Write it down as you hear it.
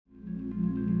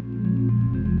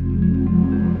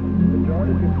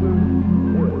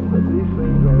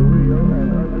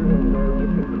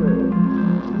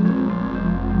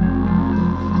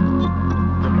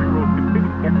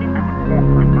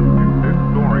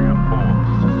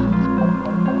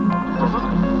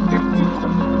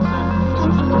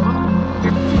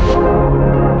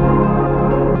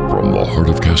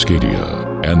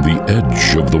Cascadia and the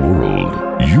edge of the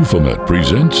world, Euphomet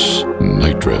presents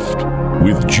Night Drift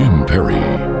with Jim Perry.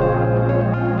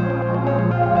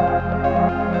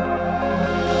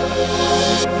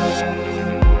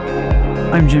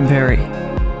 I'm Jim Perry.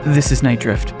 This is Night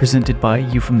Drift, presented by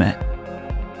Euphomet.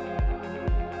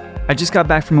 I just got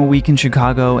back from a week in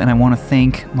Chicago, and I want to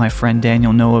thank my friend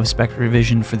Daniel Noah of Spectre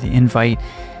Vision for the invite.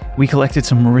 We collected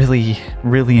some really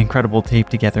incredible tape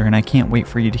together, and I can't wait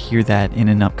for you to hear that in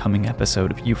an upcoming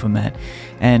episode of Euphomet.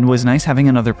 And it was nice having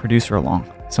another producer along,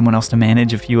 someone else to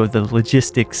manage a few of the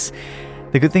logistics.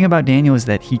 The good thing about Daniel is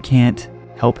that he can't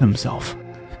help himself.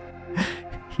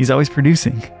 He's always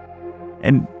producing,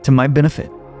 and to my benefit.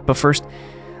 But first,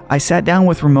 I sat down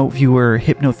with remote viewer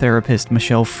hypnotherapist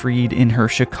Michelle Freed in her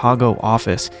Chicago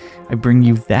office. I bring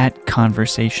you that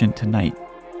conversation tonight.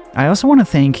 I also want to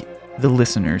thank the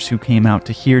listeners who came out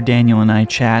to hear Daniel and I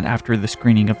chat after the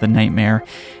screening of The Nightmare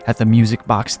at the Music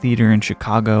Box Theater in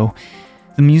Chicago.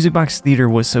 The Music Box Theater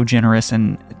was so generous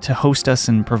and to host us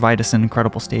and provide us an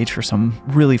incredible stage for some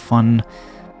really fun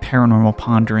paranormal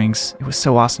ponderings. It was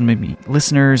so awesome to meet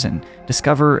listeners and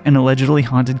discover an allegedly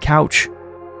haunted couch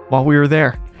while we were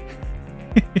there.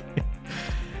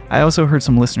 I also heard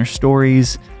some listener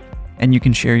stories, and you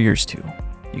can share yours too.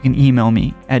 You can email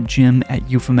me at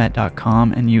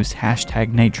jim@euphomet.com and use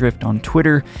hashtag NightDrift on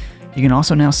Twitter. You can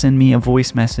also now send me a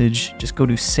voice message. Just go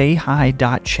to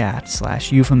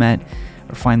sayhi.chat/Euphomet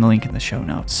or find the link in the show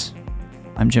notes.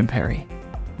 I'm Jim Perry.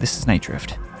 This is Night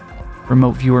Drift.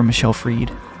 Remote viewer Michelle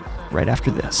Freed, right after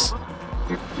this.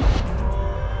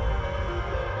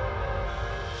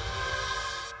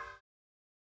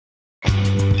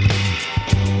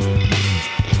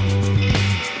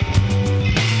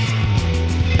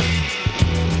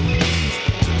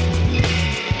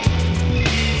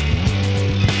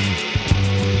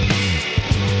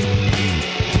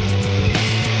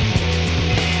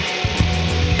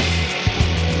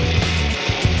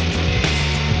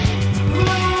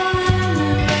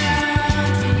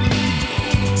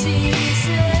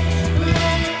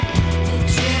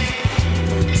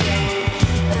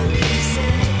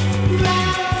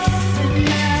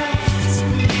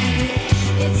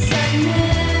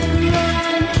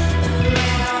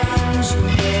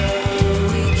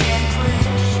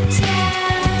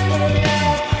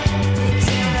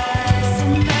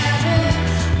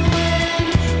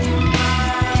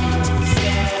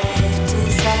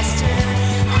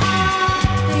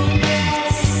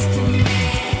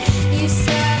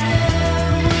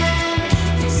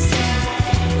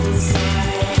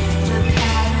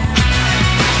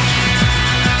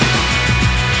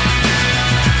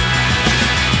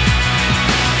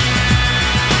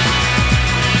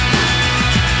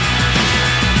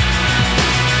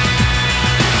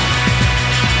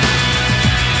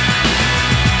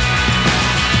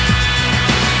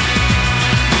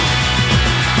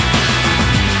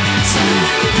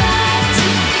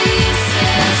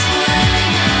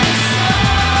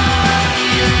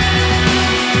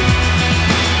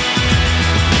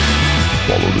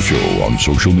 On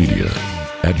social media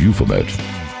at Euphomet,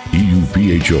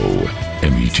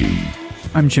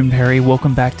 EUPHOMET. I'm Jim Perry.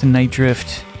 Welcome back to Night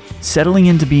Drift. Settling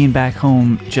into being back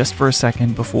home just for a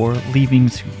second before leaving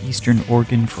to Eastern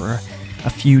Oregon for a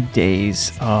few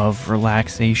days of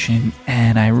relaxation,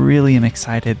 and I really am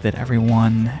excited that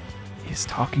everyone is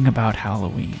talking about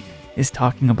Halloween, is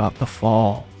talking about the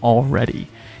fall already,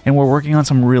 and we're working on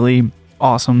some really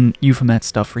awesome Euphomet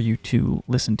stuff for you to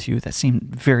listen to that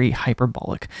seemed very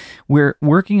hyperbolic. We're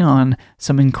working on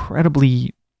some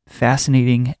incredibly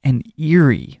fascinating and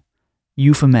eerie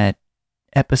Euphomet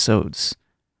episodes,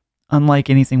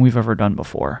 unlike anything we've ever done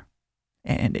before.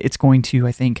 And it's going to,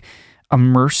 I think,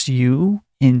 immerse you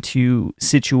into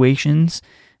situations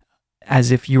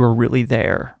as if you were really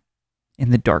there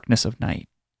in the darkness of night.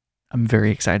 I'm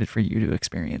very excited for you to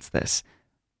experience this.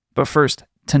 But first,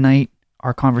 tonight,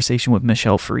 our conversation with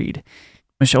Michelle Freed.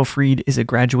 Michelle Freed is a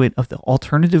graduate of the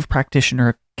Alternative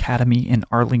Practitioner Academy in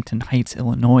Arlington Heights,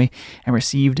 Illinois, and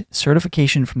received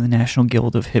certification from the National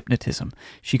Guild of Hypnotism.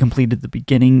 She completed the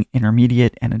beginning,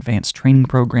 intermediate, and advanced training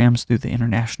programs through the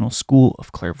International School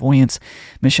of Clairvoyance.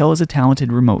 Michelle is a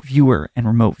talented remote viewer and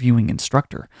remote viewing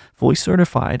instructor, fully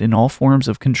certified in all forms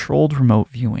of controlled remote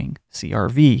viewing,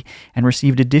 CRV, and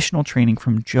received additional training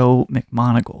from Joe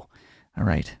McMoneagle. All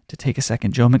right, to take a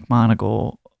second, Joe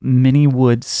McMoneagle, many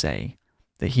would say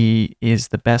that he is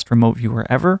the best remote viewer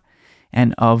ever,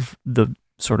 and of the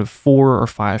sort of 4 or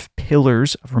 5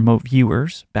 pillars of remote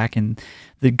viewers back in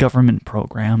the government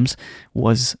programs,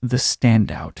 was the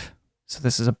standout. So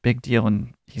this is a big deal,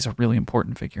 and he's a really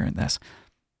important figure in this.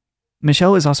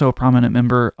 Michelle is also a prominent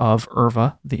member of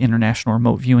IRVA, the International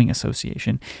Remote Viewing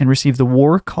Association, and received the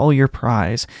War Collier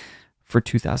Prize for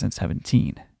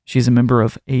 2017. She's a member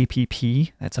of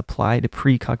APP, that's Applied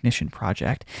Precognition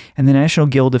Project, and the National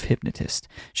Guild of Hypnotists.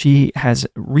 She has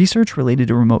research related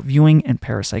to remote viewing and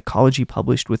parapsychology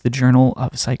published with the Journal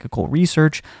of Psychical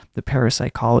Research, the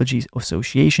Parapsychology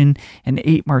Association, and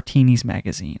 8 Martinis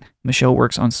magazine. Michelle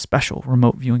works on special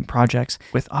remote viewing projects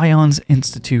with ION's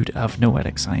Institute of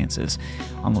Noetic Sciences,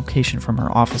 on location from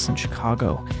her office in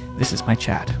Chicago. This is my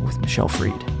chat with Michelle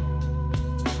Freed.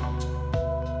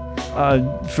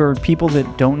 For people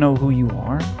that don't know who you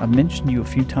are, I've mentioned you a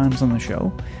few times on the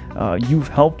show. You've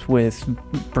helped with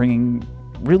bringing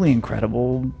really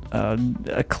incredible,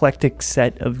 eclectic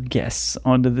set of guests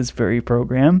onto this very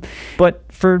program. But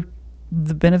for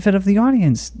the benefit of the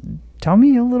audience, tell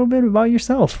me a little bit about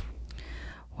yourself.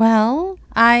 Well,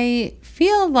 I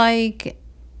feel like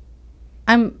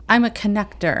I'm a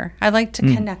connector. I like to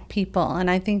connect people, and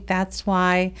I think that's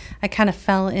why I kind of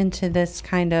fell into this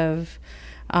kind of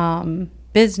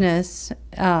business,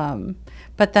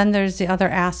 but then there's the other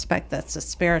aspect that's the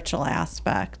spiritual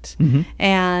aspect.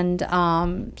 And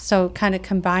so kind of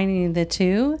combining the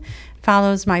two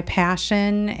follows my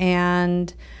passion,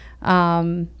 and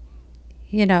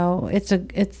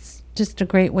it's just a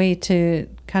great way to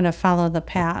kind of follow the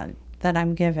path that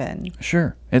I'm given.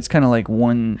 Sure. It's kind of like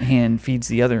one hand feeds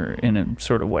the other in a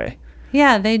sort of way.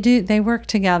 Yeah, they work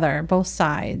together, both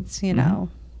sides, you know.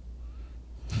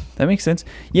 That makes sense.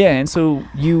 Yeah, and so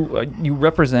you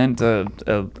represent a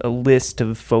list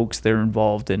of folks that are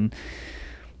involved in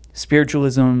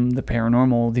spiritualism, the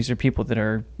paranormal. These are people that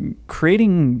are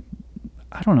creating,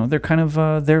 I don't know, they're kind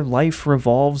of, their life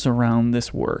revolves around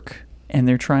this work, and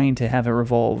they're trying to have it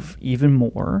revolve even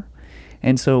more.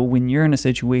 And so when you're in a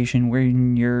situation where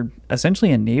you're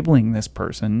essentially enabling this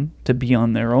person to be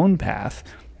on their own path,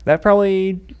 that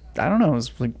probably, I don't know,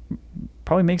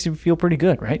 probably makes you feel pretty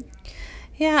good, right?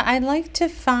 Yeah, I like to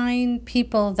find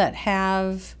people that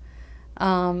have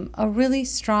a really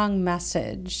strong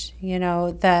message,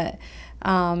 that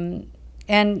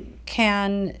and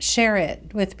can share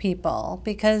it with people,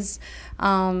 because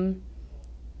I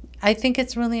think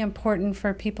it's really important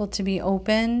for people to be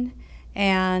open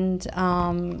and,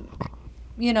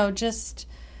 just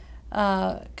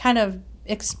kind of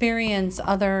experience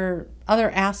other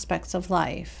aspects of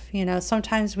life.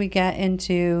 Sometimes we get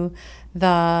into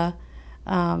the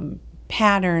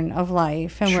pattern of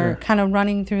life, and we're kind of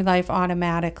running through life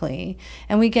automatically,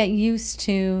 and we get used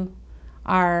to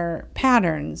our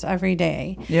patterns every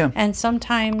day. Yeah. And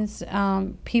sometimes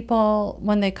people,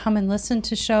 when they come and listen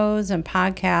to shows and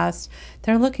podcasts,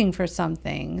 they're looking for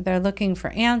something. They're looking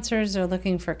for answers. They're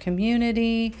looking for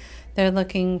community. They're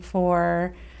looking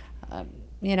for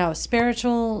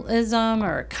spiritualism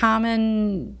or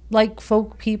common, like,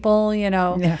 folk people,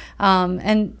 Yeah.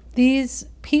 And these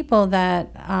people that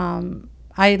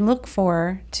I look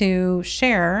for to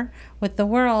share with the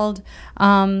world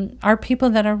are people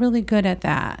that are really good at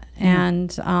that.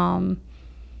 And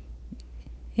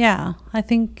I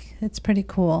think it's pretty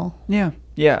cool. Yeah,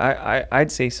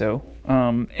 I'd say so.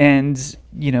 And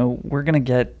we're gonna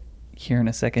get here in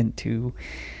a second to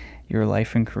your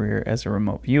life and career as a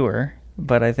remote viewer,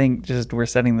 but I think just we're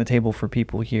setting the table for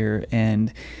people here,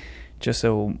 and just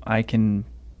so I can,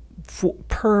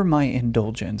 per my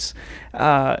indulgence,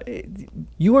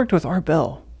 you worked with Art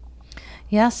Bell.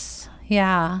 Yes,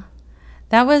 yeah,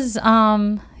 that was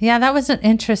an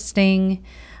interesting.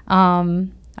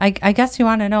 I guess you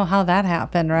want to know how that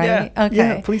happened, right? Yeah. Okay.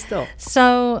 Yeah, please tell.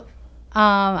 So,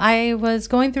 I was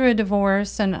going through a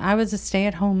divorce, and I was a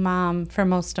stay-at-home mom for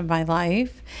most of my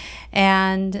life.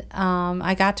 And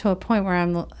I got to a point where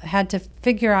I had to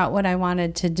figure out what I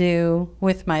wanted to do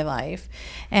with my life.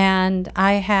 And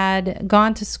I had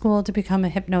gone to school to become a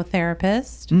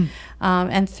hypnotherapist.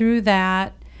 And through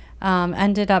that,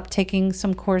 ended up taking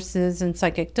some courses in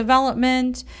psychic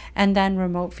development and then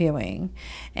remote viewing.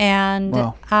 And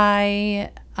wow. I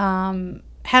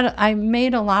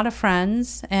made a lot of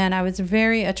friends, and I was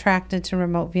very attracted to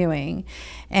remote viewing.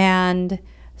 And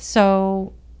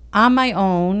so on my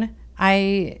own,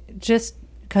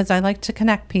 because I like to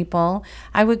connect people,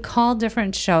 I would call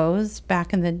different shows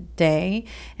back in the day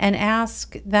and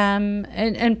ask them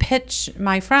and pitch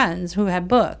my friends who had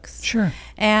books. Sure.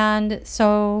 And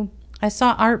so I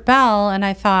saw Art Bell, and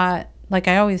I thought, like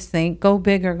I always think, go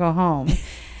big or go home.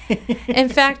 In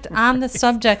fact, on the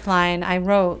subject line, I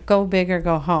wrote, go big or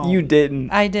go home. You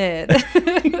didn't. I did.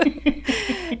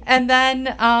 And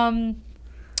then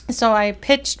So I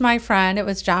pitched my friend. It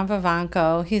was John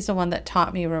Vivanco. He's the one that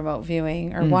taught me remote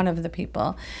viewing, or one of the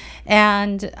people.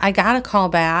 And I got a call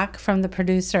back from the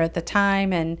producer at the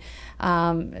time. And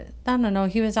I don't know,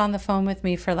 he was on the phone with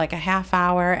me for like a half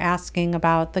hour asking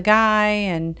about the guy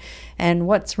and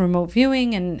what's remote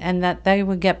viewing, and that they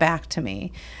would get back to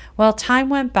me. Well, time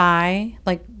went by,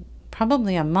 like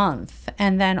probably a month.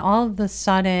 And then all of a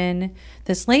sudden,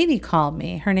 this lady called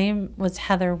me. Her name was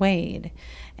Heather Wade.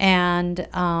 And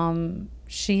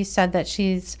she said that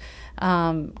she's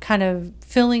kind of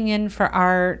filling in for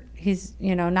Art. He's,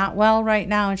 not well right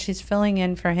now, and she's filling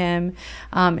in for him.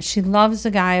 She loves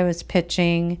the guy I was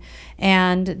pitching,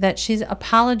 and that she's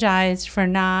apologized for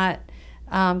not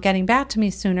getting back to me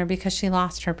sooner because she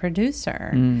lost her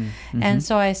producer. Mm-hmm. And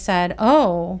so I said,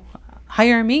 oh,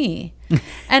 hire me.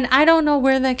 And I don't know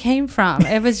where that came from.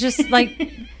 It was just like,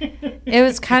 it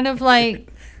was kind of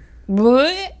like,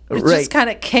 what? It just kind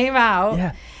of came out.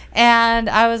 Yeah. And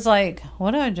I was like,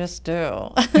 what did I just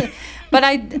do? But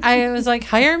I was like,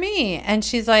 hire me. And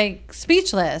she's like,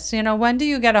 speechless. When do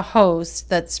you get a host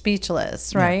that's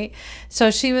speechless, right? Yeah.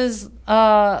 So she was,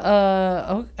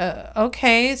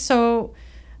 okay. So,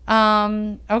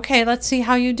 okay, let's see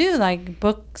how you do. Like,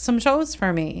 book some shows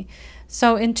for me.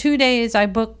 So in 2 days, I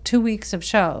booked 2 weeks of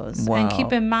shows. Wow. And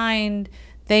keep in mind,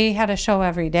 they had a show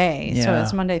every day. Yeah. So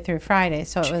it's Monday through Friday.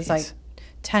 So it was like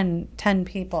 10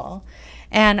 people.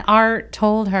 And Art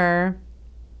told her,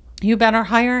 you better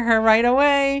hire her right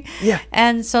away. Yeah.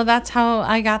 And so that's how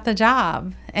I got the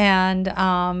job. And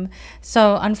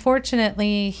so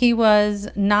unfortunately, he was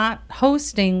not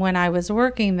hosting when I was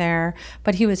working there,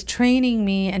 but he was training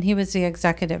me, and he was the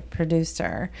executive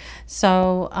producer.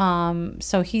 So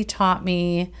so he taught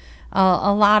me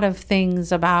a lot of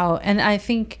things about, and I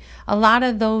think a lot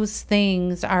of those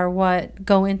things are what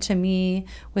go into me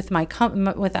with my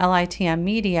with LITM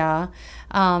Media,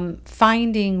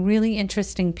 finding really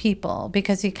interesting people,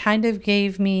 because he kind of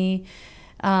gave me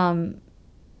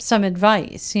some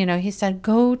advice. He said,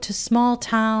 go to small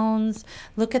towns,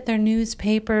 look at their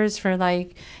newspapers for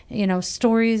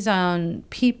stories on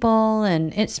people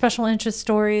and special interest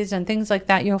stories and things like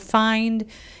that. You'll find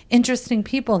interesting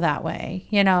people that way.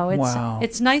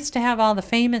 It's nice to have all the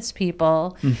famous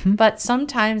people, but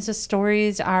sometimes the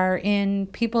stories are in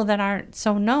people that aren't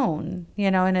so known,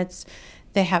 and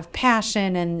they have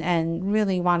passion and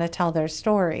really want to tell their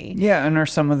story. Yeah, and are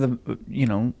some of the,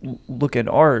 look at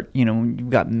Art, you've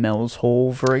got Mel's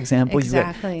Hole, for example.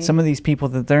 Exactly. You've got some of these people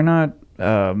that they're not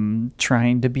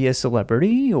trying to be a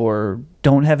celebrity or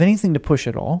don't have anything to push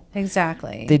at all.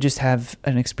 Exactly. They just have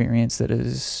an experience that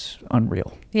is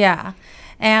unreal. Yeah.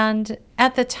 And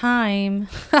at the time,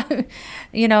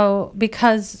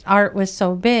 because Art was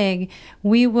so big,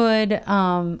 we would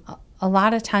a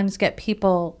lot of times get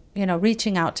people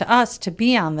reaching out to us to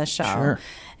be on the show. Sure.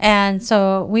 And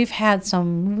so we've had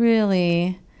some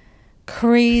really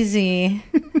crazy.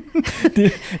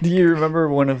 Do you remember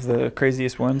one of the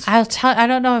craziest ones? I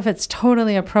don't know if it's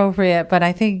totally appropriate, but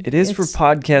I think it is for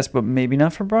podcast, but maybe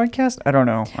not for broadcast. I don't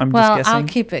know. I'm just guessing. I'll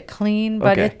keep it clean,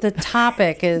 but okay. The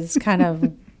topic is kind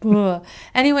of. Ugh.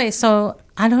 Anyway, so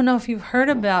I don't know if you've heard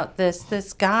about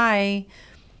this guy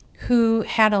who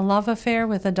had a love affair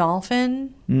with a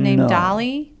dolphin named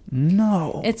Dolly.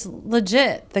 No. It's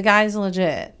legit. The guy's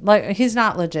legit. Like, he's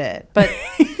not legit, but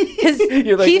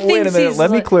you're like, wait a minute, let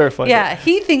me clarify. Yeah,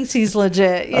 he thinks he's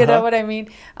legit. You know what I mean?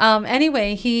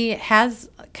 Anyway, he has,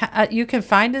 you can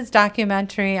find his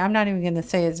documentary. I'm not even going to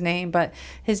say his name, but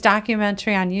his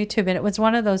documentary on YouTube. And it was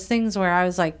one of those things where I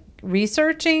was like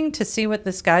researching to see what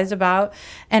this guy's about,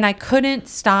 and I couldn't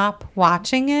stop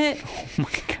watching it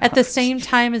at the same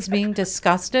time as being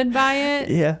disgusted by it.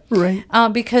 Yeah, right.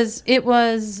 Because it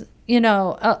was,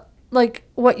 like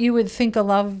what you would think a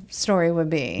love story would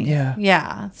be. Yeah.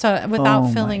 Yeah. So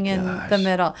without filling in the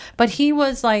middle. But he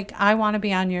was like, I want to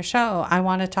be on your show. I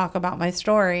want to talk about my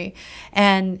story.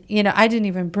 And, I didn't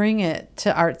even bring it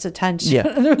to Art's attention.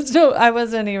 Yeah. I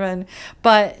wasn't even,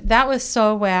 but that was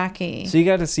so wacky. So you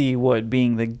got to see what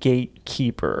being the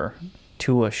gatekeeper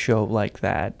to a show like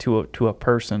that, to a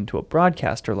person, to a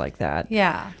broadcaster like that.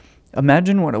 Yeah.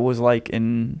 Imagine what it was like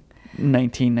in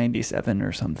 1997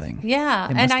 or something. Yeah.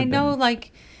 And I know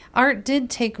Art did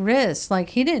take risks. Like,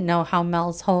 he didn't know how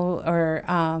Mel's Hole or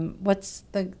what's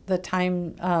the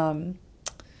time.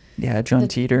 John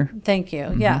Teeter. Thank you.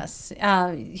 Mm-hmm. Yes.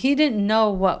 He didn't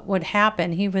know what would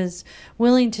happen. He was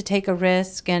willing to take a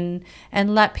risk and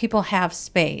let people have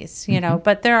space,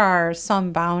 but there are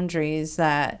some boundaries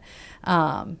that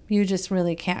you just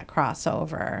really can't cross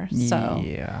over. So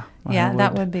yeah,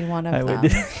 that would be one of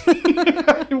them.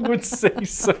 I would say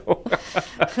so.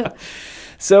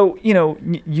 So,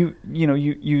 you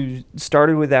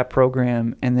started with that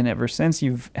program, and then ever since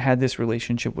you've had this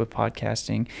relationship with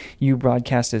podcasting. You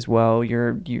broadcast as well.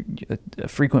 You're a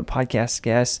frequent podcast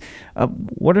guest.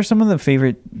 What are some of the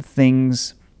favorite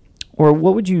things, or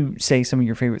what would you say some of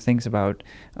your favorite things about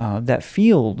that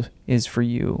field is for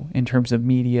you in terms of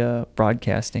media,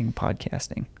 broadcasting,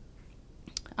 podcasting?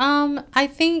 I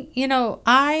think,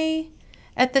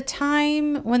 at the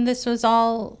time when this was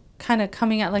all kind of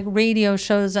coming out, like radio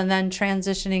shows and then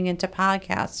transitioning into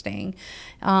podcasting,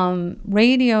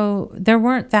 radio, there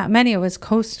weren't that many. It was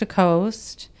coast to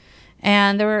coast,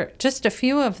 and there were just a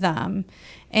few of them.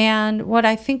 And what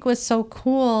I think was so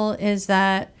cool is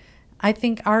that I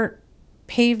think art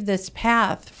paved this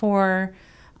path for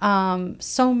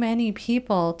so many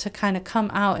people to kind of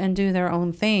come out and do their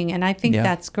own thing. And I think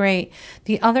that's great.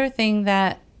 The other thing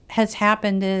that has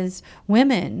happened is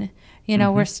women,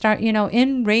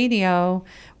 in radio,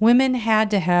 women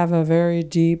had to have a very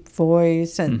deep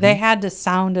voice, and they had to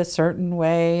sound a certain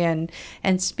way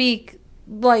and speak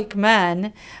like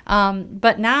men.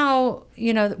 But now,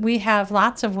 we have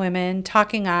lots of women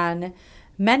talking on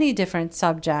many different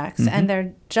subjects, and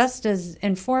they're just as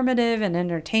informative and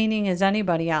entertaining as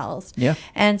anybody else. Yeah.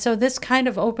 And so this kind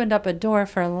of opened up a door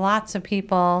for lots of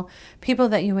people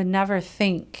that you would never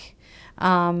think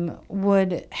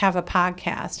would have a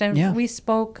podcast. And we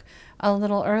spoke a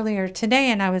little earlier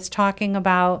today, and I was talking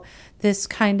about this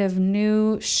kind of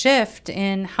new shift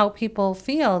in how people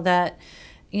feel that,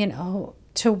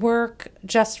 to work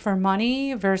just for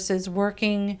money versus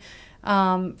working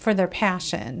for their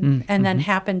passion and then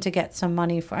happen to get some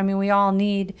money for. I mean, we all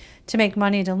need to make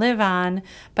money to live on,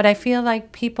 but I feel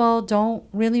like people don't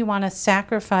really want to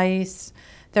sacrifice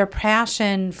their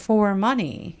passion for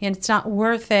money. And it's not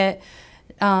worth it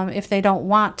if they don't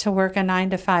want to work a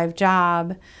 9-to-5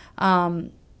 job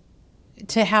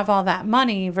to have all that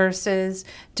money versus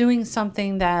doing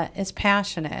something that is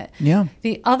passionate. Yeah.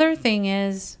 The other thing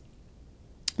is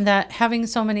that having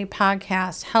so many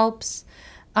podcasts helps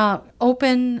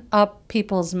open up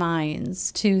people's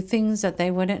minds to things that they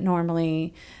wouldn't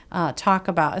normally talk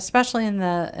about, especially in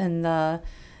the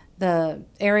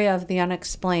area of the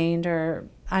unexplained, or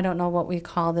I don't know what we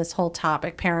call this whole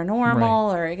topic,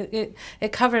 paranormal, or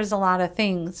it covers a lot of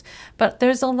things. But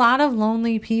there's a lot of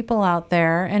lonely people out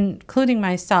there, including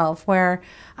myself, where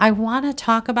I want to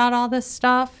talk about all this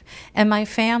stuff, and my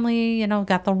family,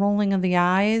 got the rolling of the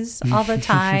eyes all the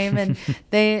time, and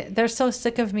they're so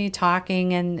sick of me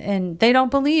talking, and they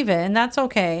don't believe it, and that's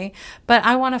okay. But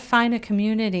I want to find a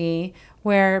community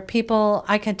where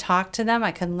I can talk to them,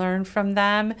 I can learn from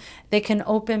them, they can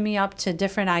open me up to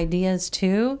different ideas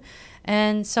too.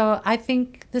 And so I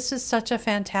think this is such a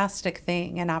fantastic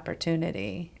thing and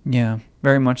opportunity. Yeah,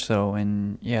 very much so.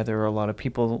 And yeah, there are a lot of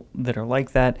people that are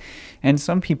like that. And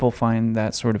some people find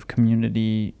that sort of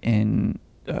community in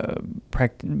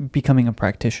becoming a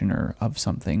practitioner of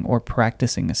something or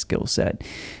practicing a skill set.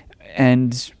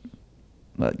 And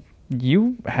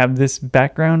you have this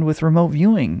background with remote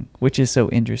viewing, which is so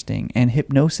interesting, and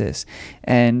hypnosis.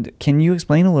 And can you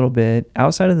explain a little bit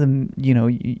outside of the,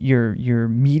 your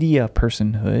media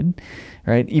personhood,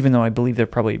 right? Even though I believe they're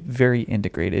probably very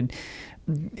integrated.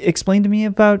 Explain to me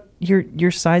about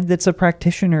your side that's a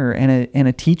practitioner and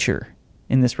a teacher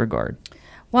in this regard.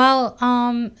 Well,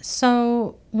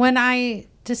 so when I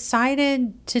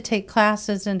decided to take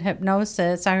classes in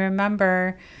hypnosis, I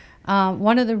remember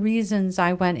one of the reasons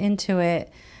I went into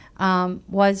it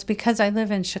was because I live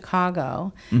in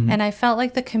Chicago, and I felt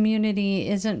like the community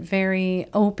isn't very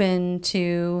open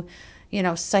to,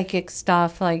 psychic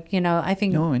stuff. Like, I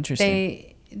think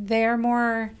they're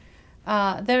more,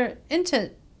 they're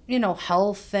into,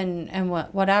 health and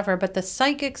whatever, but the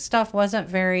psychic stuff wasn't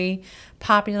very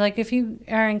popular. Like if you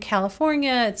are in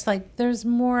California, it's like there's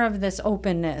more of this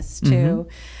openness to.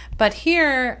 But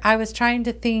here I was trying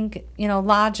to think,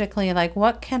 logically, like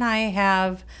what can I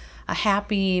have a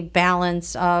happy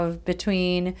balance of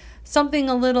between something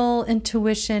a little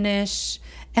intuition-ish,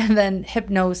 and then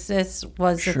hypnosis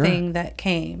was the thing that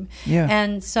came. Yeah.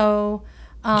 And so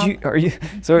are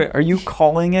you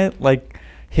calling it like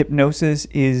hypnosis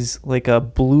is like a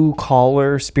blue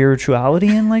collar spirituality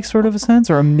in like sort of a sense,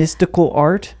 or a mystical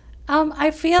art?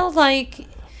 I feel like,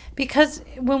 because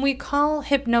when we call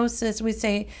hypnosis, we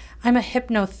say, I'm a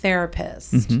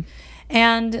hypnotherapist.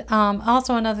 And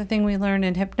also another thing we learn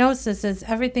in hypnosis is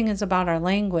everything is about our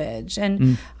language,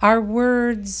 and our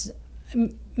words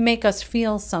make us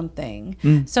feel something.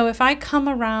 So if I come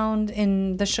around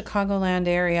in the Chicagoland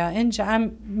area, and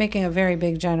I'm making a very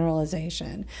big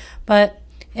generalization,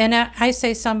 and I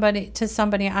say to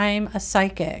somebody, I'm a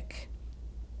psychic,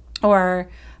 or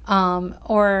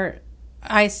Or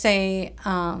I say,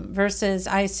 versus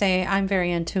I say, I'm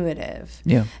very intuitive.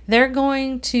 Yeah. They're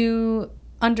going to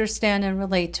understand and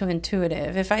relate to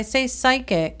intuitive. If I say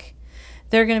psychic,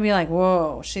 they're going to be like,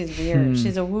 whoa, she's weird.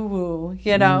 She's a woo-woo,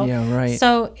 you know? Yeah, right.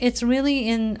 So it's really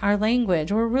in our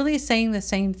language. We're really saying the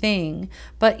same thing,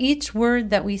 but each word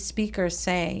that we speak or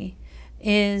say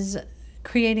is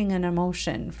creating an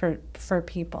emotion for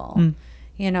people.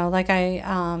 You know, like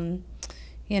I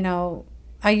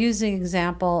use the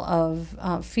example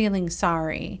of feeling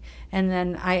sorry. And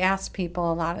then I ask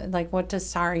people a lot, like, what does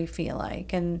sorry feel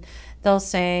like? And they'll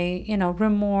say, you know,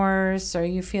 remorse, or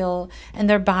you feel, and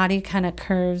their body kind of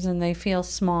curves and they feel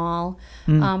small.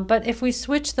 But if we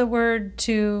switch the word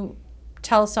to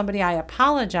tell somebody I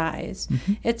apologize,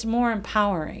 it's more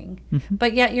empowering.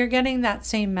 But yet you're getting that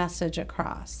same message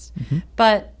across.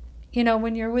 But, you know,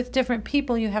 when you're with different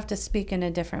people, you have to speak in a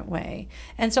different way.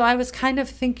 And so I was kind of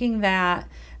thinking that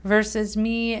versus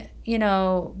me, you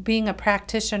know, being a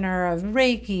practitioner of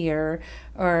Reiki or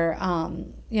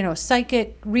you know,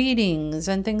 psychic readings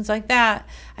and things like that,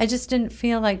 I just didn't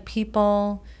feel like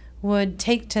people would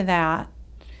take to that.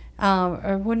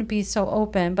 Or wouldn't be so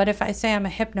open. But if I say I'm a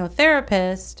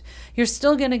hypnotherapist, you're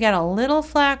still going to get a little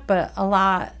flack, but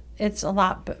it's a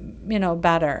lot, you know,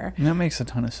 better. That makes a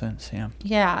ton of sense, yeah.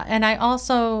 Yeah, and I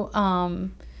also,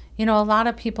 you know, a lot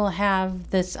of people have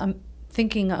this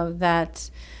thinking of that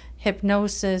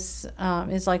hypnosis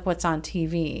is like what's on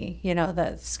TV, you know,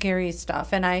 the scary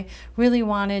stuff. And I really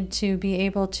wanted to be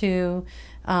able to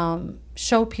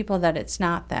show people that it's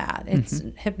not that. It's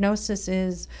hypnosis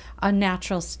is a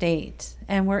natural state,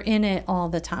 and we're in it all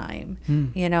the time.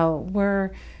 You know,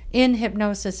 we're in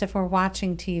hypnosis if we're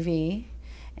watching TV.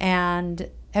 And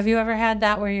have you ever had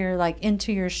that where you're like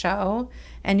into your show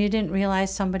and you didn't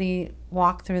realize somebody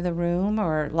walked through the room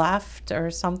or left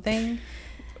or something?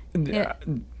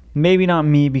 Maybe not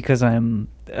me because I'm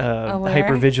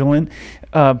hypervigilant,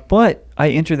 but I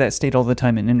enter that state all the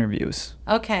time in interviews.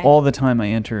 Okay. All the time I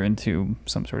enter into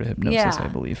some sort of hypnosis, I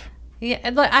believe.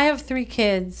 Yeah, I have 3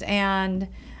 kids, and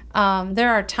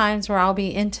there are times where I'll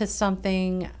be into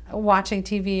something, watching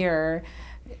TV or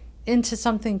into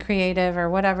something creative or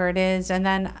whatever it is, and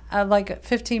then like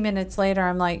 15 minutes later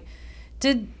I'm like,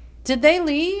 did they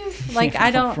leave? Like,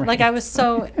 I don't, right. Like I was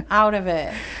so out of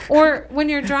it. Or when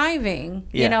you're driving,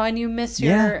 you know, and you miss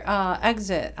your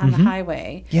exit on the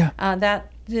highway.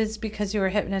 That is because you were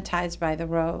hypnotized by the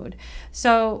road.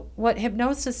 So what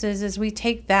hypnosis is we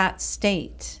take that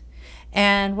state,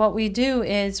 and what we do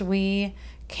is we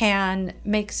can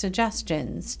make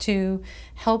suggestions to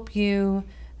help you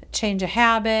change a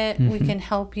habit. We can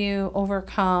help you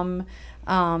overcome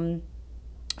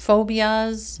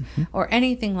phobias or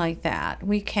anything like that.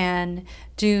 We can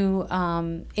do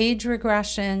age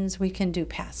regressions. We can do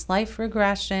past life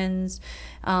regressions.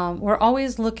 We're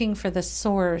always looking for the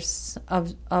source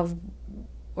of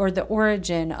or the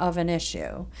origin of an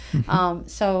issue.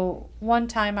 So one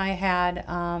time I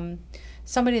had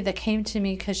somebody that came to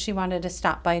me because she wanted to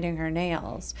stop biting her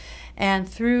nails. And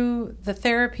through the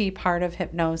therapy part of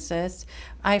hypnosis,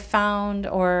 I found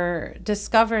or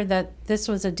discovered that this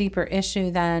was a deeper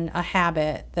issue than a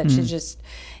habit that she just,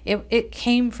 it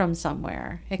came from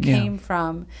somewhere. It came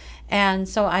from, and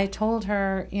so I told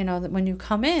her, you know, that when you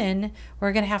come in,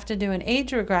 we're going to have to do an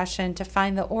age regression to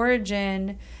find the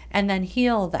origin and then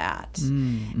heal that.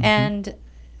 And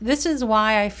this is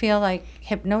why I feel like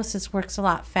hypnosis works a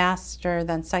lot faster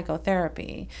than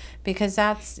psychotherapy, because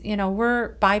that's, you know,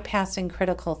 we're bypassing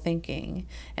critical thinking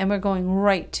and we're going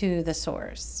right to the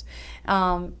source.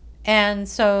 And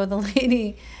so the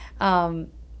lady,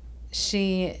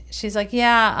 she's like,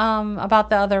 about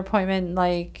the other appointment,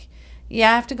 like, I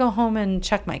have to go home and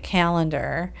check my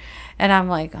calendar. And I'm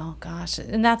like, oh gosh.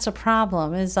 And that's a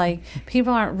problem, is like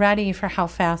people aren't ready for how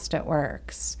fast it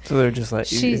works. So they're just like,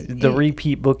 the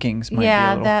repeat bookings might be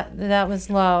a little... that was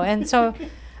low. And so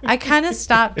I kind of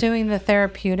stopped doing the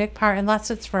therapeutic part unless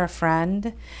it's for a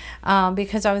friend,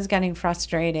 because I was getting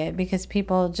frustrated because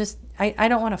people just, I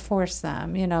don't want to force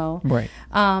them, you know. Right.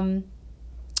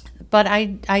 But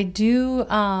I do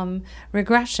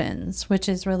regressions, which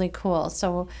is really cool.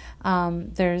 So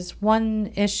there's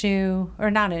one issue,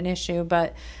 or not an issue,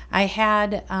 but I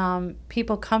had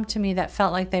people come to me that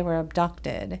felt like they were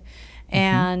abducted.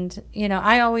 And, you know,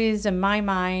 I always, in my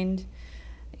mind,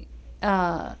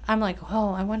 I'm like,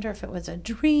 oh, I wonder if it was a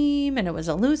dream and it was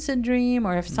a lucid dream,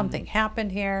 or if something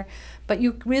happened here. But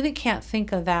you really can't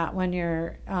think of that when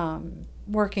you're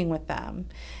working with them.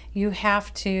 You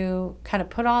have to kind of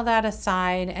put all that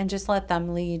aside and just let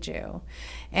them lead you.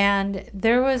 And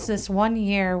there was this one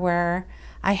year where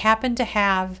I happened to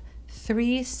have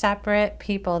 3 separate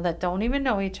people that don't even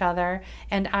know each other,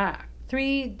 and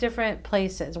 3 different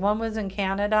places. One was in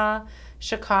Canada,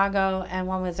 Chicago, and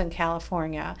one was in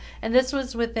California. And this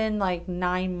was within like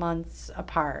 9 months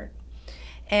apart.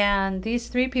 And these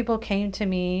 3 people came to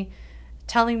me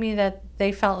telling me that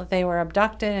they felt that they were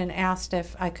abducted and asked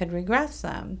if I could regress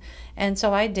them. And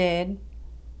so I did.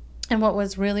 And what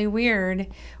was really weird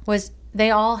was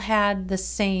they all had the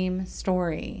same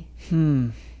story.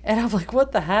 And I'm like,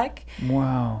 what the heck?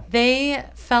 Wow. They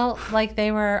felt like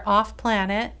they were off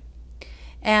planet,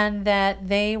 and that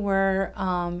they were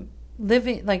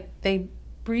living, like they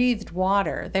breathed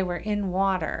water. They were in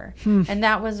water. And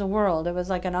that was a world. It was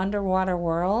like an underwater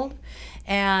world.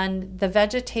 And the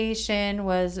vegetation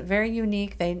was very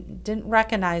unique. They didn't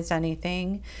recognize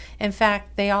anything. In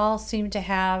fact, they all seemed to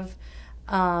have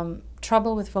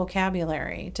trouble with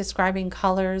vocabulary, describing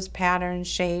colors, patterns,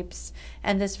 shapes,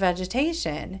 and this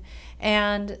vegetation.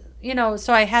 And, you know,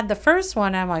 so I had the first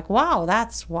one, I'm like, wow,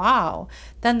 that's wow.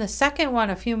 Then the second one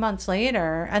a few months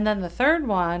later, and then the third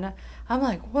one, I'm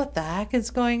like, what the heck is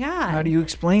going on? How do you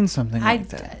explain something like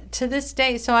that? To this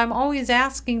day, so I'm always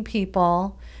asking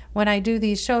people when I do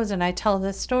these shows and I tell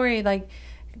this story, like,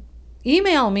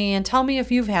 email me and tell me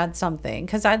if you've had something,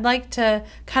 because I'd like to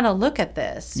kind of look at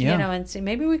this, you know, and see,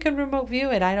 maybe we could remote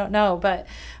view it. I don't know, but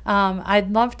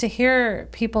I'd love to hear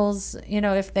people's, you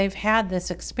know, if they've had this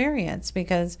experience,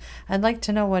 because I'd like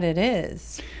to know what it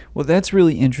is. Well, that's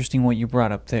really interesting what you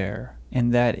brought up there,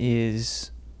 and that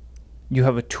is you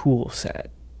have a tool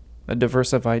set, a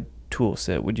diversified tool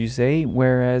set, would you say?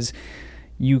 Whereas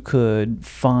you could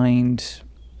find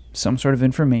some sort of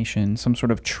information, some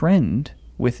sort of trend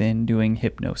within doing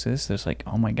hypnosis. There's like,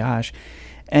 oh my gosh.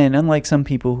 And unlike some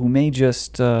people who may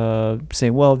just say,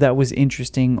 well, that was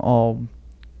interesting, I'll,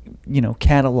 you know,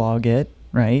 catalog it,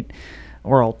 right?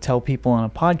 Or I'll tell people on a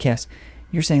podcast.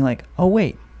 You're saying like, oh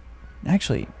wait,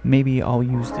 actually, maybe I'll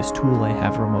use this tool I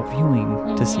have, remote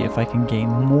viewing, to see if I can gain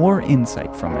more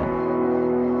insight from it.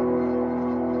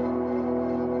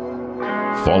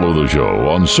 Follow the show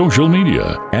on social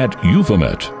media at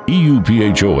Euphomet,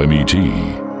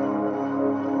 EUPHOMET.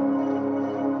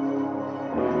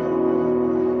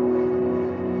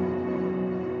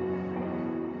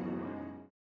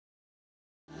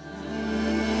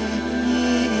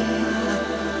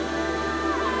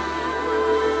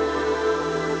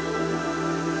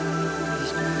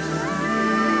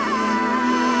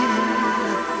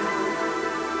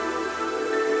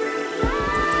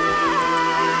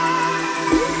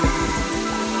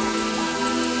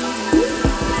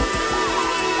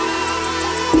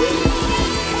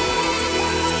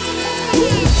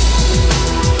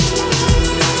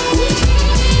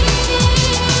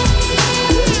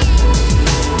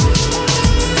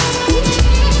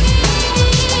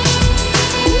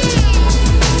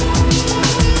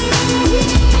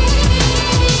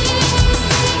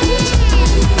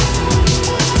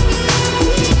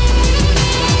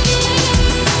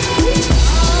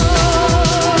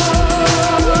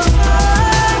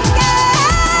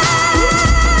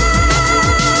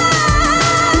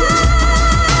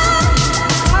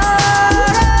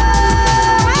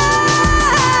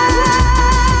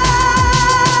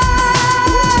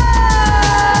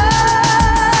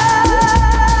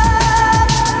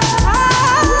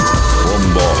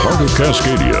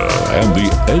 Cascadia and the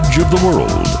edge of the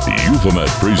world, Euphomet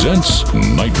presents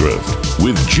Night Drift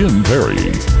with Jim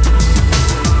Perry.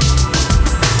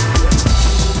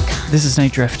 This is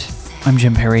Night Drift. I'm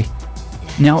Jim Perry.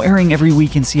 Now airing every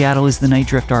week in Seattle is the Night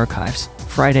Drift Archives.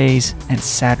 Fridays and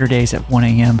Saturdays at 1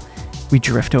 a.m., we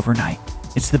drift overnight.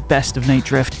 It's the best of Night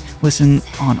Drift. Listen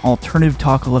on Alternative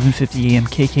Talk 1150 a.m.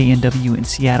 KKNW in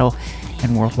Seattle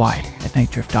and worldwide at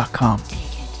nightdrift.com.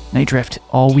 Night Drift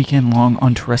all weekend long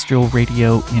on terrestrial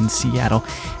radio in Seattle.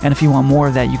 And if you want more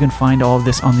of that, you can find all of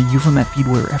this on the Euphomet feed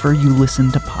wherever you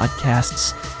listen to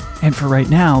podcasts. And for right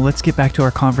now, let's get back to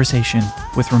our conversation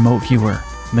with remote viewer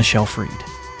Michelle Freed.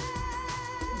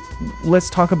 Let's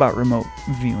talk about remote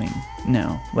viewing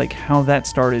now, like how that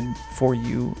started for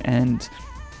you and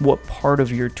what part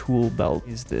of your tool belt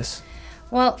is this?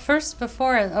 Well, first,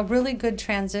 before a really good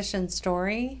transition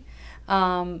story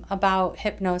about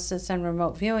hypnosis and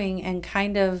remote viewing and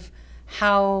kind of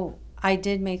how I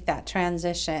did make that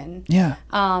transition. Yeah.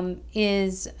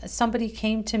 Is somebody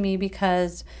came to me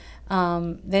because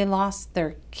they lost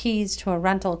their keys to a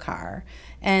rental car,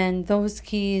 and those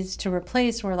keys to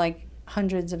replace were like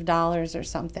hundreds of dollars or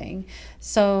something.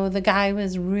 So the guy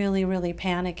was really, really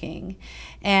panicking.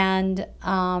 And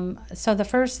so the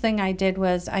first thing I did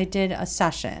was I did a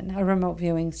session, a remote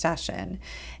viewing session.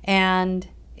 And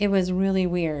it was really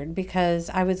weird because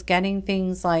I was getting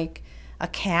things like a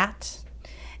cat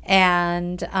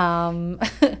and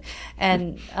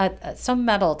and some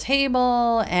metal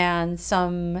table and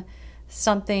something,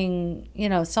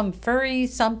 some furry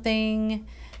something.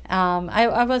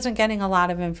 I wasn't getting a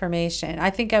lot of information. I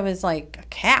think I was like a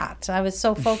cat. I was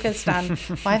so focused on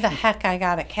why the heck I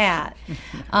got a cat.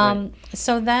 Right.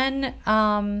 So then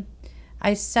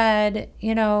I said,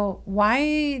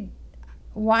 why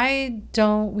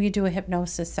don't we do a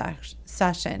hypnosis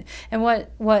session? And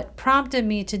what prompted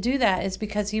me to do that is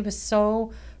because he was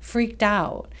so freaked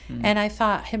out. And I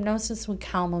thought hypnosis would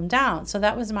calm him down. So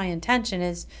that was my intention,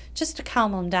 is just to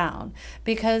calm him down.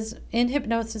 Because in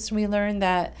hypnosis, we learned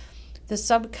that the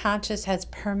subconscious has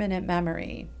permanent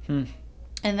memory. And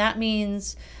that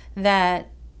means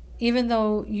that even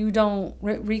though you don't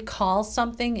recall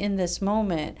something in this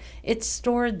moment, it's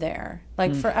stored there,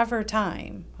 like forever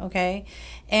time, okay?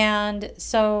 And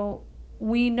so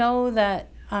we know that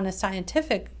on a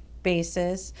scientific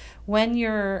basis, when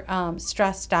you're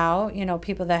stressed out,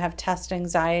 people that have test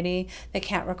anxiety, they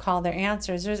can't recall their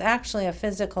answers, there's actually a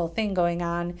physical thing going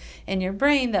on in your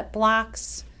brain that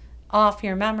blocks off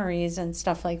your memories and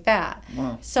stuff like that.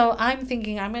 Wow. So I'm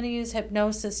thinking I'm going to use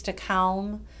hypnosis to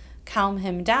calm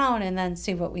him down and then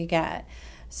see what we get.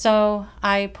 So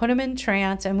I put him in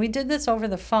trance, and we did this over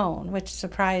the phone, which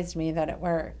surprised me that it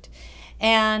worked.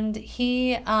 And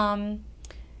he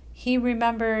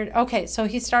remembered, okay, so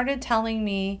he started telling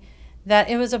me that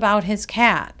it was about his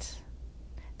cat.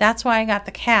 That's why I got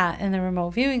the cat in the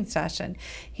remote viewing session.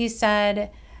 He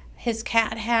said his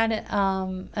cat had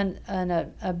an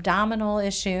abdominal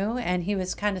issue, and he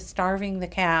was kind of starving the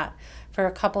cat for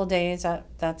a couple days.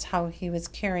 That's how he was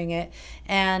curing it.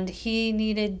 And he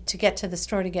needed to get to the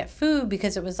store to get food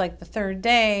because it was like the third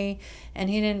day, and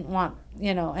he didn't want,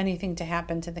 anything to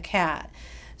happen to the cat.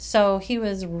 So he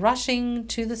was rushing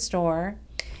to the store.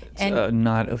 It's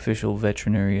not official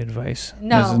veterinary advice.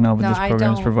 No, this is not what no, this I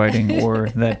program is don't. providing, or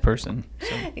that person.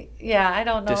 So, yeah, I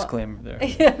don't know. disclaimer there.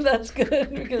 Yeah, that's good,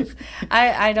 because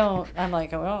I'm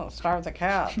like, oh, starve the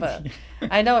cat. But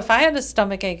I know if I had a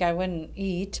stomach ache, I wouldn't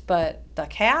eat. But the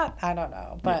cat, I don't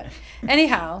know. But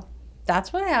anyhow,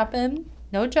 that's what happened.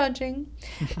 No judging.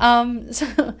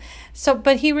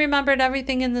 But he remembered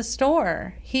everything in the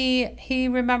store. He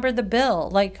remembered the bill.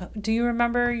 Like, do you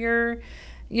remember your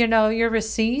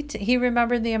receipt? He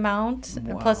remembered the amount.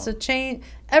 Wow. Plus the change,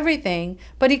 everything.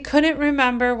 But he couldn't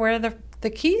remember where the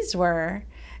keys were.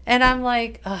 And I'm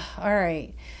like, all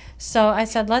right. So I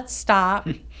said, let's stop.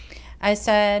 I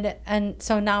said, and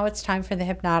so now it's time for the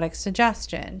hypnotic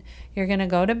suggestion. You're going to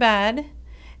go to bed,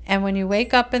 and when you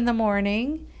wake up in the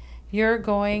morning, you're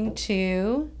going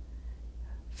to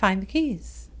find the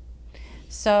keys.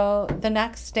 So the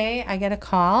next day I get a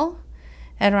call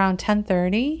at around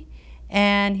 10:30,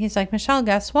 and he's like, Michelle,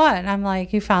 guess what? And I'm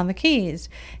like, you found the keys?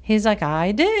 He's like,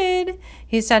 I did.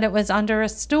 He said it was under a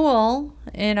stool,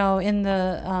 in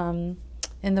the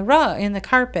rug, in the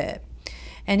carpet.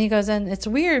 And he goes, and it's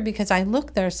weird because I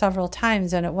looked there several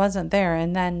times and it wasn't there,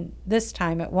 and then this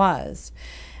time it was.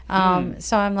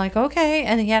 So I'm like, okay.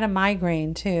 And he had a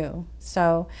migraine too.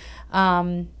 So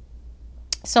that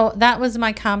was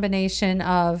my combination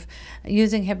of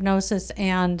using hypnosis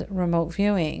and remote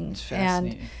viewing. It's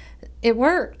fascinating. And it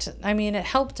worked. I mean, it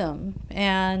helped him.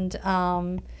 And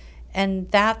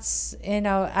that's,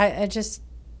 I just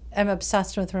am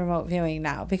obsessed with remote viewing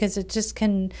now because it just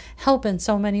can help in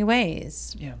so many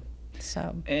ways. Yeah.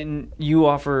 So. And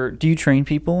do you train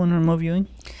people in remote viewing?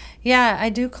 Yeah, I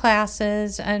do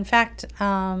classes. In fact,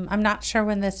 I'm not sure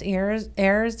when this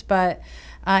airs, but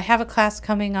I have a class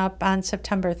coming up on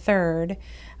September 3rd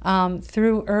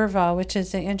through IRVA, which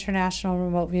is the International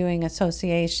Remote Viewing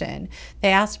Association. They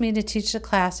asked me to teach the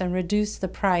class and reduce the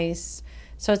price.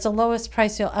 So it's the lowest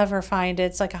price you'll ever find.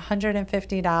 It's like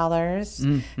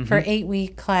 $150 for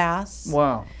 8-week class.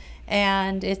 Wow.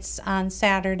 And it's on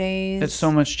Saturdays. It's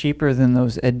so much cheaper than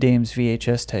those Ed Dames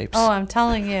VHS tapes. Oh, I'm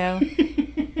telling you.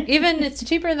 Even it's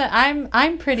cheaper than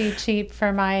I'm pretty cheap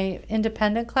for my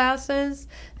independent classes.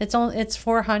 It's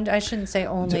 $400. I shouldn't say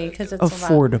only because it's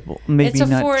affordable. Maybe it's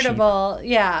not affordable. cheap.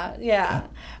 Yeah.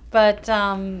 But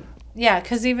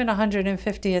because even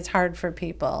 $150 is hard for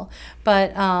people.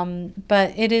 But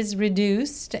it is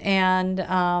reduced, and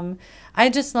I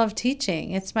just love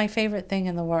teaching. It's my favorite thing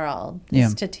in the world,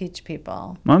 is to teach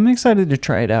people. I'm excited to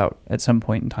try it out at some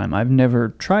point in time. I've never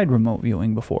tried remote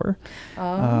viewing before.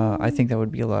 I think that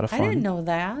would be a lot of fun. I didn't know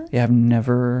that. Yeah, I've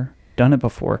never done it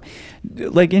before.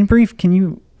 Like, in brief, can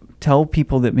you tell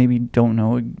people that maybe don't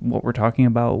know what we're talking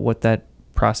about, what that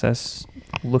process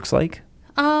looks like?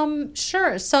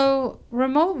 Sure. So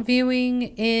remote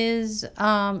viewing is,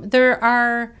 there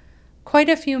are quite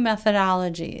a few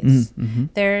methodologies.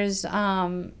 There's,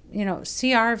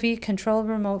 CRV, controlled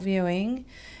remote viewing.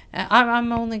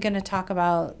 I'm only going to talk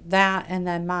about that and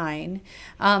then mine.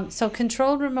 So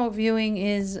controlled remote viewing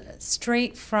is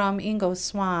straight from Ingo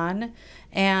Swann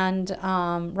and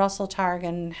Russell Targ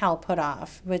and Hal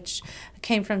Puthoff, which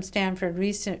came from Stanford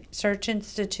Research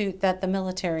Institute that the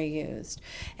military used.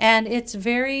 And it's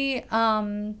very...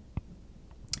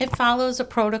 it follows a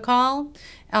protocol,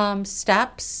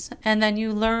 steps, and then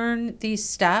you learn these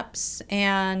steps,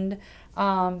 and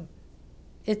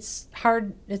it's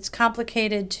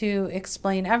complicated to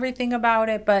explain everything about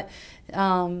it, but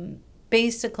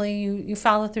basically you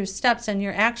follow through steps, and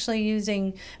you're actually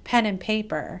using pen and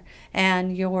paper,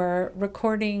 and you're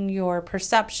recording your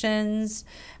perceptions,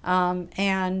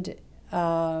 and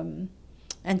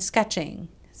sketching.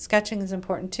 Sketching is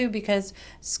important too, because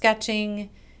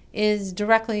sketching is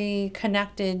directly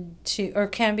connected to, or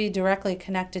can be directly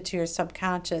connected to, your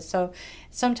subconscious. So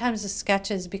sometimes the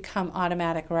sketches become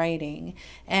automatic writing,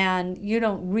 and you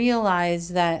don't realize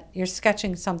that you're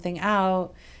sketching something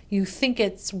out. You think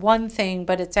it's one thing,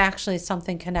 but it's actually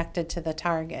something connected to the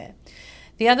target.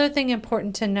 The other thing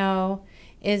important to know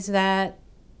is that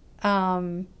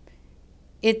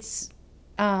it's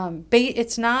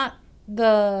not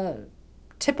the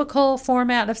typical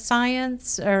format of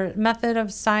science or method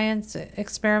of science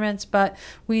experiments, but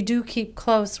we do keep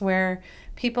close where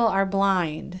people are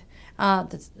blind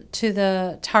to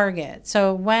the target.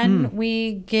 So when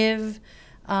we give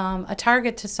a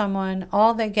target to someone,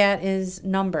 all they get is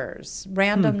numbers,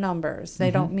 random numbers.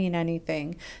 They don't mean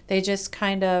anything. They just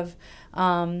kind of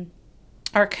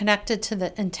are connected to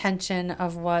the intention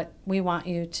of what we want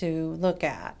you to look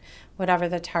at, whatever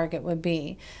the target would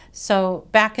be. So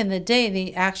back in the day,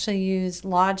 they actually used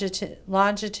longitude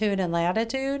and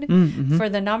latitude for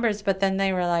the numbers, but then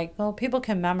they were like, well, people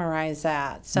can memorize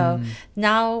that. So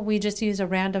now we just use a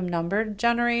random number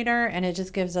generator, and it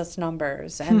just gives us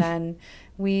numbers. And then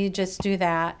we just do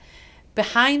that.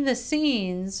 Behind the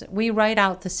scenes, we write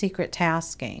out the secret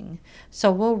tasking.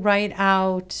 So we'll write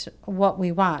out what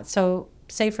we want. So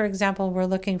say, for example, we're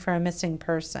looking for a missing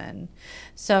person.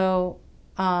 So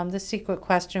the secret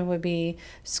question would be,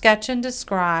 sketch and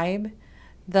describe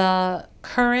the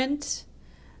current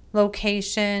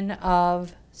location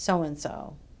of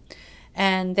so-and-so.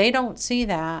 And they don't see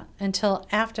that until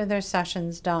after their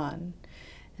session's done.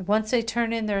 And once they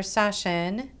turn in their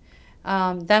session,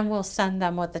 then we'll send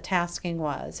them what the tasking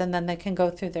was. And then they can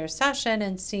go through their session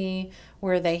and see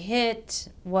where they hit,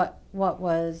 what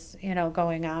was,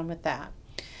 going on with that.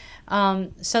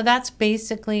 So that's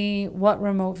basically what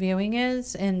remote viewing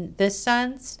is in this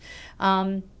sense.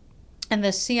 And the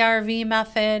CRV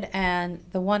method and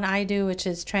the one I do, which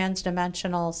is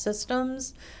transdimensional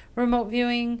systems remote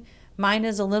viewing, mine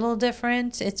is a little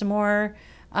different. It's more,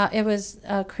 it was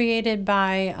created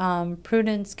by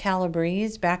Prudence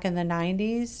Calabrese back in the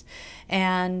 90s.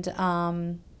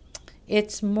 And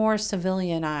it's more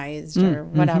civilianized or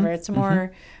whatever. It's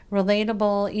more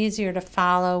relatable, easier to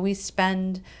follow. We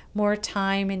spend more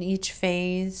time in each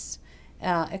phase,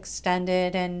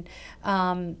 extended, and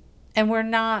we're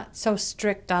not so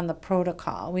strict on the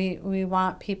protocol. We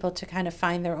want people to kind of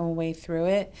find their own way through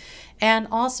it. And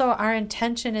also our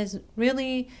intention is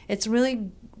it's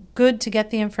really good to get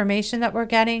the information that we're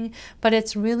getting, but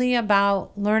it's really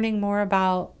about learning more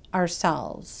about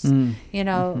ourselves,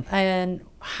 and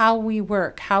how we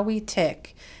work, how we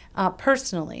tick.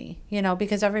 Personally,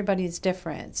 because everybody's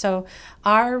different. So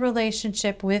our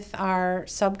relationship with our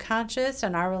subconscious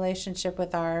and our relationship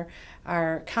with our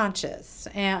conscious,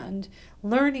 and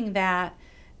learning that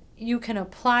you can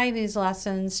apply these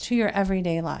lessons to your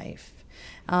everyday life.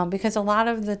 Because a lot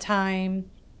of the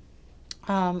time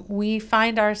we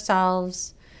find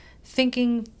ourselves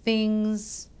thinking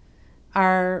things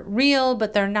are real,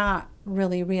 but they're not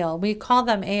really real. We call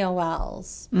them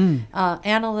AOLs,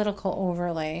 analytical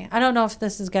overlay. I don't know if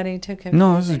this is getting too confusing.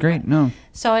 No, this is great. No.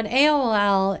 So an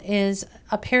AOL is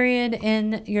a period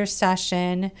in your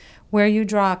session where you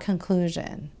draw a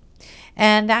conclusion.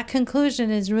 And that conclusion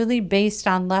is really based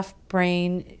on left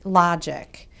brain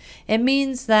logic. It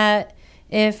means that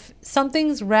if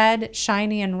something's red,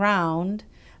 shiny, and round,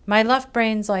 my left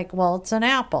brain's like, well, it's an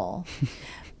apple.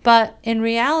 But in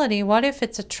reality, what if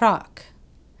it's a truck?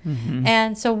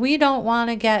 And so we don't want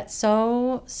to get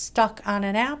so stuck on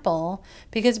an apple,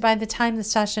 because by the time the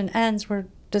session ends, we're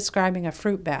describing a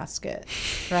fruit basket,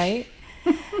 right?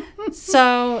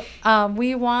 So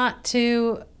we want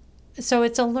to, so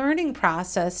it's a learning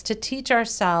process to teach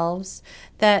ourselves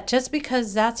that just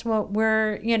because that's what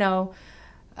we're,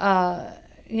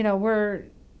 we're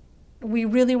we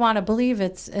really want to believe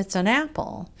it's an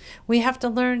apple. We have to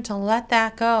learn to let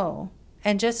that go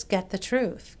and just get the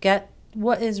truth, get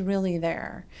what is really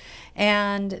there.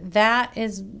 And that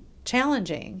is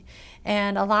challenging.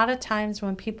 And a lot of times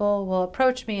when people will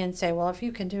approach me and say, well, if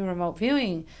you can do remote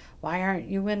viewing, why aren't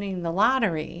you winning the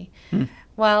lottery?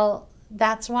 Well,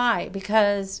 that's why,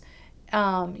 because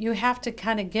you have to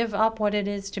kind of give up what it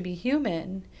is to be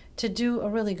human to do a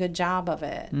really good job of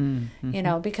it. You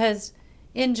know, because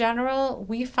in general,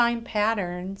 we find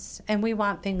patterns and we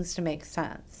want things to make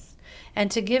sense. And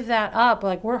to give that up,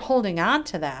 like, we're holding on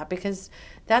to that because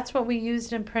that's what we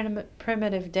used in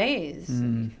primitive days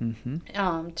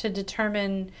to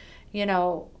determine, you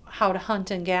know, how to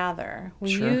hunt and gather.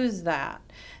 We use that.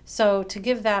 So to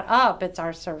give that up, it's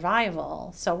our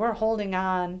survival. So we're holding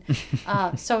on.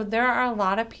 So there are a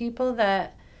lot of people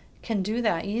that can do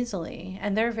that easily,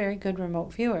 and they're very good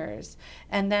remote viewers.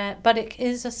 But it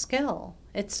is a skill.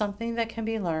 It's something that can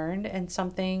be learned, and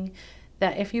something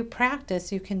that if you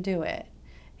practice, you can do it.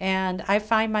 And I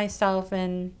find myself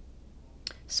in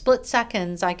split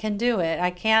seconds, I can do it.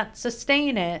 I can't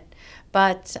sustain it,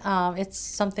 but it's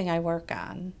something I work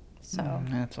on. So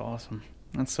that's awesome.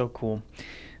 That's so cool.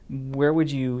 Where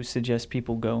would you suggest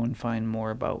people go and find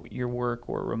more about your work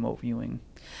or remote viewing?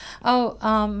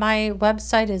 My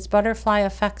website is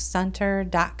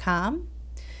butterflyeffectscenter.com,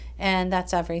 and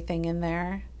that's everything in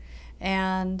there.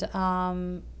 And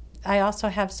I also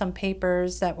have some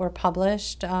papers that were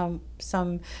published,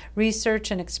 some research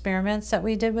and experiments that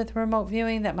we did with remote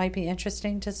viewing that might be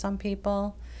interesting to some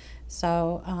people.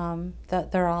 So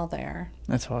that they're all there.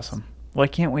 That's awesome. Well, I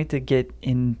can't wait to get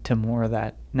into more of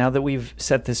that. Now that we've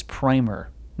set this primer,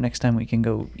 next time we can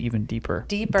go even deeper.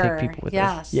 Deeper, take people with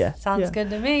yes. us. Yeah, sounds good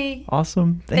to me.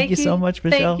 Awesome. Thank you so much,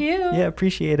 Michelle. Thank you. Yeah,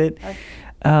 appreciate it. Okay.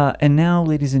 And now,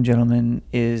 ladies and gentlemen,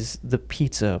 is the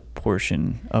pizza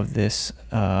portion of this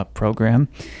program.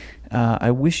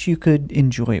 I wish you could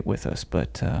enjoy it with us,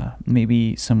 but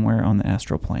maybe somewhere on the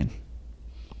astral plane,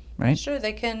 right? Sure,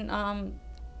 they can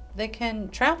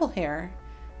travel here,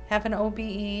 have an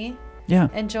OBE. Yeah.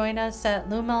 And join us at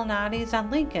Illuminati's on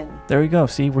Lincoln. There we go.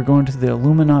 See, we're going to the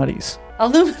Illuminati's.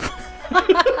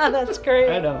 That's great.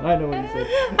 I know what you said.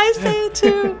 I say it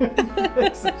too.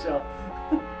 Thanks, Michelle.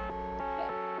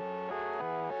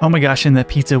 Oh my gosh, and that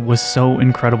pizza was so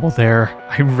incredible there.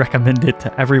 I recommend it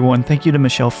to everyone. Thank you to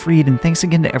Michelle Freed, and thanks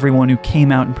again to everyone who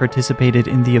came out and participated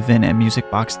in the event at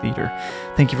Music Box Theater.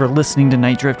 Thank you for listening to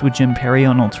Night Drift with Jim Perry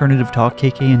on Alternative Talk,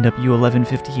 KKNW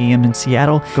 1150 AM in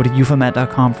Seattle. Go to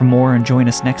ufamat.com for more and join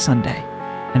us next Sunday.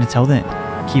 And until then,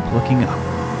 keep looking up.